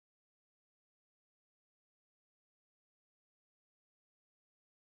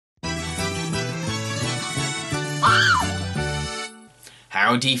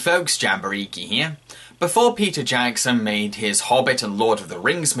Howdy folks, Jambareeqi here. Before Peter Jackson made his Hobbit and Lord of the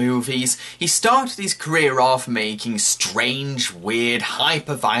Rings movies, he started his career off making strange, weird,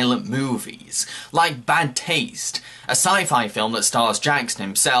 hyper-violent movies, like Bad Taste, a sci-fi film that stars Jackson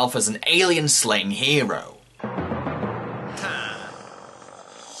himself as an alien-slaying hero.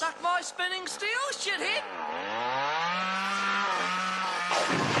 Suck my spinning steel, shithead!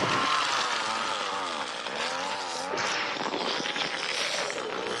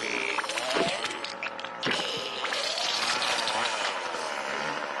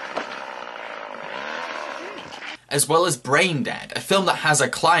 As well as Braindead, a film that has a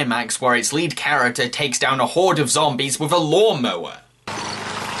climax where its lead character takes down a horde of zombies with a lawnmower.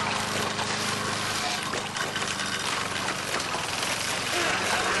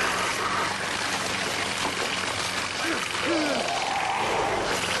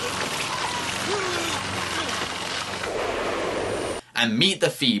 And Meet the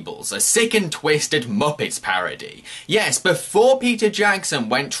Feebles, a sick and twisted Muppets parody. Yes, before Peter Jackson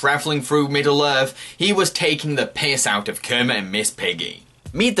went travelling through Middle-earth, he was taking the piss out of Kermit and Miss Piggy.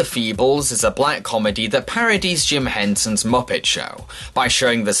 Meet the Feebles is a black comedy that parodies Jim Henson's Muppet Show by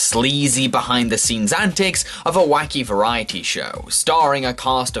showing the sleazy behind-the-scenes antics of a wacky variety show, starring a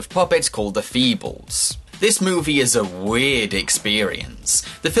cast of puppets called the Feebles. This movie is a weird experience.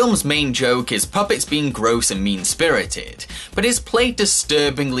 The film's main joke is puppets being gross and mean-spirited, but it's played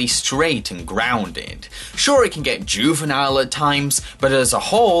disturbingly straight and grounded. Sure, it can get juvenile at times, but as a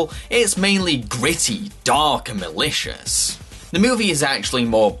whole, it's mainly gritty, dark and malicious. The movie is actually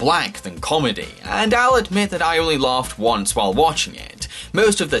more black than comedy, and I'll admit that I only laughed once while watching it.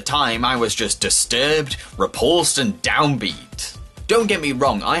 Most of the time I was just disturbed, repulsed and downbeat. Don't get me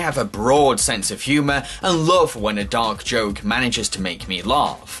wrong, I have a broad sense of humour and love when a dark joke manages to make me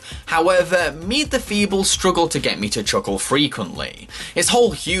laugh. However, Meet the Feebles struggle to get me to chuckle frequently. Its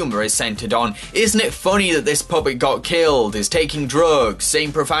whole humour is centred on, isn't it funny that this puppet got killed, is taking drugs,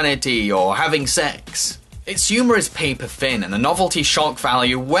 saying profanity, or having sex? Its humour is paper thin and the novelty shock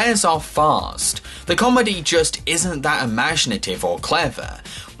value wears off fast. The comedy just isn't that imaginative or clever.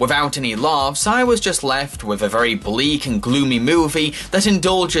 Without any laughs, I was just left with a very bleak and gloomy movie that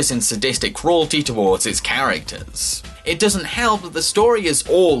indulges in sadistic cruelty towards its characters. It doesn't help that the story is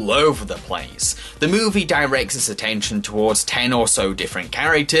all over the place. The movie directs its attention towards 10 or so different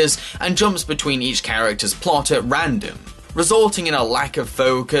characters and jumps between each character's plot at random, resulting in a lack of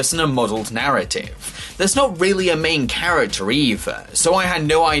focus and a muddled narrative. There's not really a main character either, so I had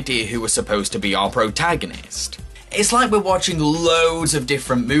no idea who was supposed to be our protagonist. It's like we're watching loads of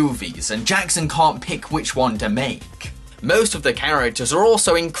different movies and Jackson can't pick which one to make. Most of the characters are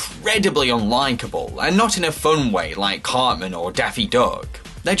also incredibly unlikable, and not in a fun way like Cartman or Daffy Duck.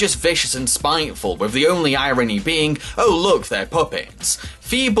 They're just vicious and spiteful, with the only irony being, oh look, they're puppets.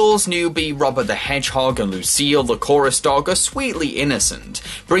 Feebles, Newbie, Robert the Hedgehog and Lucille the chorus dog are sweetly innocent,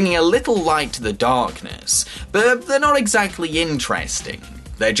 bringing a little light to the darkness, but they're not exactly interesting.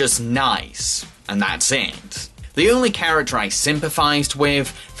 They're just nice, and that's it. The only character I sympathised with,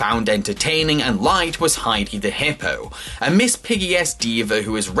 found entertaining and liked was Heidi the Hippo, a Miss Piggy-esque diva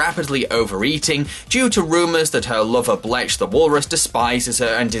who is rapidly overeating due to rumours that her lover Bletch the Walrus despises her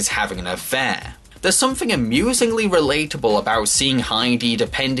and is having an affair. There's something amusingly relatable about seeing Heidi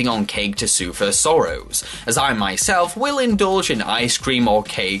depending on cake to soothe her sorrows, as I myself will indulge in ice cream or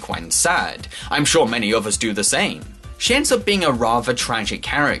cake when sad. I'm sure many others do the same. She ends up being a rather tragic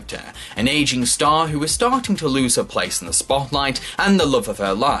character, an aging star who is starting to lose her place in the spotlight and the love of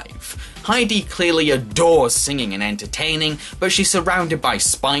her life. Heidi clearly adores singing and entertaining, but she's surrounded by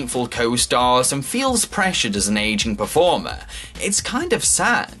spiteful co-stars and feels pressured as an aging performer. It's kind of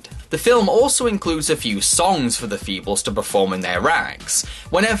sad. The film also includes a few songs for the Feebles to perform in their acts.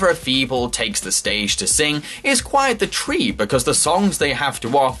 Whenever a Feeble takes the stage to sing, it's quite the treat because the songs they have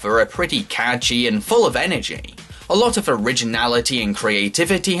to offer are pretty catchy and full of energy. A lot of originality and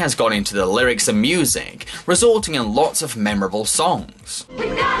creativity has gone into the lyrics and music, resulting in lots of memorable songs.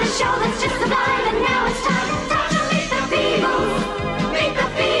 We've got a show that's just alive and now it's time to meet the Feebles. Meet the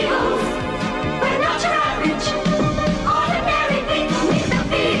Feebles. We're not your average, ordinary people. Meet the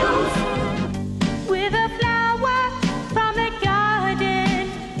Feebles. With a flower from a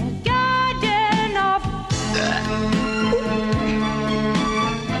garden of garden of love.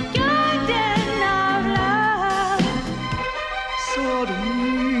 Sodomy,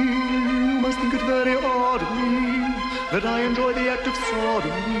 you must think it very odd of me that I enjoy the act of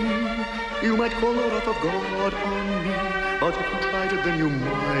sodomy. You might call the wrath of God on me, but if you tried it then you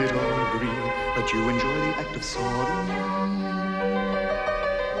might agree that you enjoy the act of sodomy.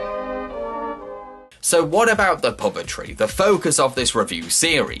 So what about the puppetry, the focus of this review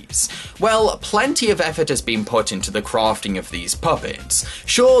series? Well, plenty of effort has been put into the crafting of these puppets.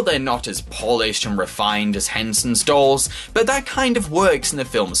 Sure, they're not as polished and refined as Henson's dolls, but that kind of works in the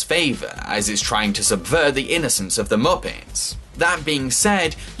film's favour, as it's trying to subvert the innocence of the Muppets. That being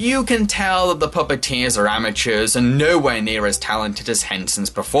said, you can tell that the puppeteers are amateurs and nowhere near as talented as Henson's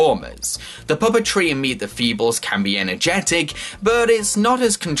performers. The puppetry in Meet the Feebles can be energetic, but it's not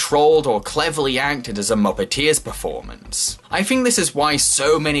as controlled or cleverly acted as a Muppeteer's performance. I think this is why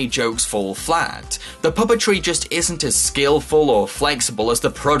so many jokes fall flat. The puppetry just isn't as skillful or flexible as the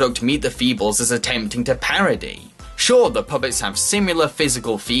product Meet the Feebles is attempting to parody. Sure, the puppets have similar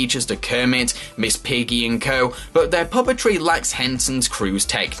physical features to Kermit, Miss Piggy and co, but their puppetry lacks Henson's crew's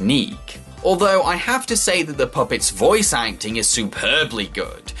technique. Although I have to say that the puppets' voice acting is superbly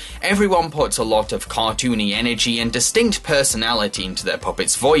good. Everyone puts a lot of cartoony energy and distinct personality into their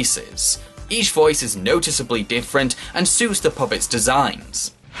puppets' voices. Each voice is noticeably different and suits the puppets'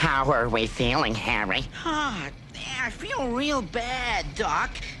 designs. How are we feeling, Harry? I feel real bad, Doc.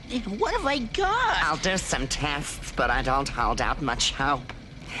 What have I got? I'll do some tests, but I don't hold out much hope.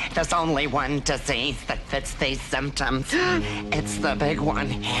 There's only one disease that fits these symptoms. It's the big one,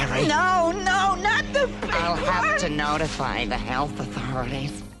 Harry. No, not the big I'll have one. to notify the health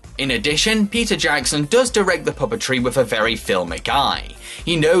authorities. In addition, Peter Jackson does direct the puppetry with a very filmic eye.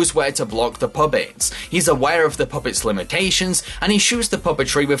 He knows where to block the puppets, he's aware of the puppets' limitations, and he shoots the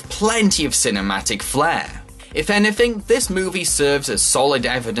puppetry with plenty of cinematic flair. If anything, this movie serves as solid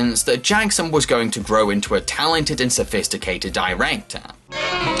evidence that Jackson was going to grow into a talented and sophisticated director.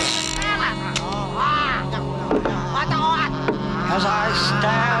 As I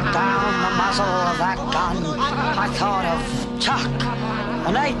stared down the muzzle of that gun, I thought of Chuck,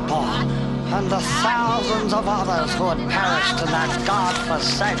 an 8-ball, and the thousands of others who had perished in that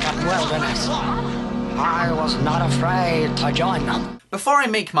God-forsaken wilderness. I was not afraid to join them. Before I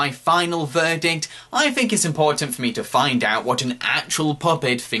make my final verdict, I think it's important for me to find out what an actual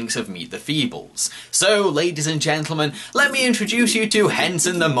puppet thinks of Meet the Feebles. So, ladies and gentlemen, let me introduce you to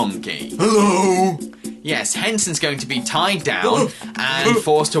Henson the Monkey. Hello! Yes, Henson's going to be tied down and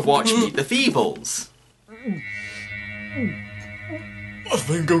forced to watch Meet the Feebles. I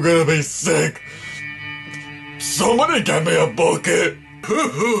think I'm gonna be sick. Somebody get me a bucket!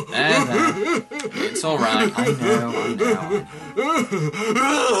 There. It's alright, I know.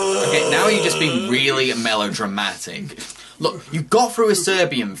 Okay, now you're just being really melodramatic. Look, you got through a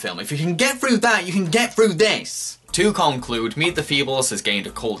Serbian film. If you can get through that, you can get through this. To conclude, Meet the Feebles has gained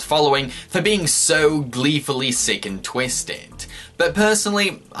a cult following for being so gleefully sick and twisted. But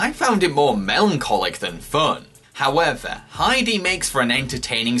personally, I found it more melancholic than fun. However, Heidi makes for an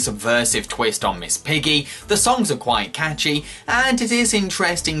entertaining subversive twist on Miss Piggy, the songs are quite catchy, and it is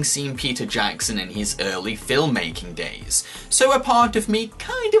interesting seeing Peter Jackson in his early filmmaking days, so a part of me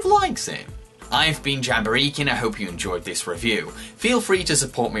kind of likes him. I've been Jambareeqi and I hope you enjoyed this review. Feel free to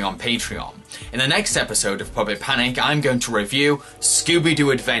support me on Patreon. In the next episode of Puppet Panic, I'm going to review Scooby-Doo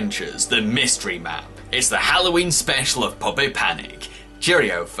Adventures, the Mystery Map. It's the Halloween special of Puppet Panic.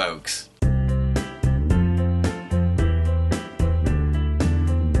 Cheerio, folks.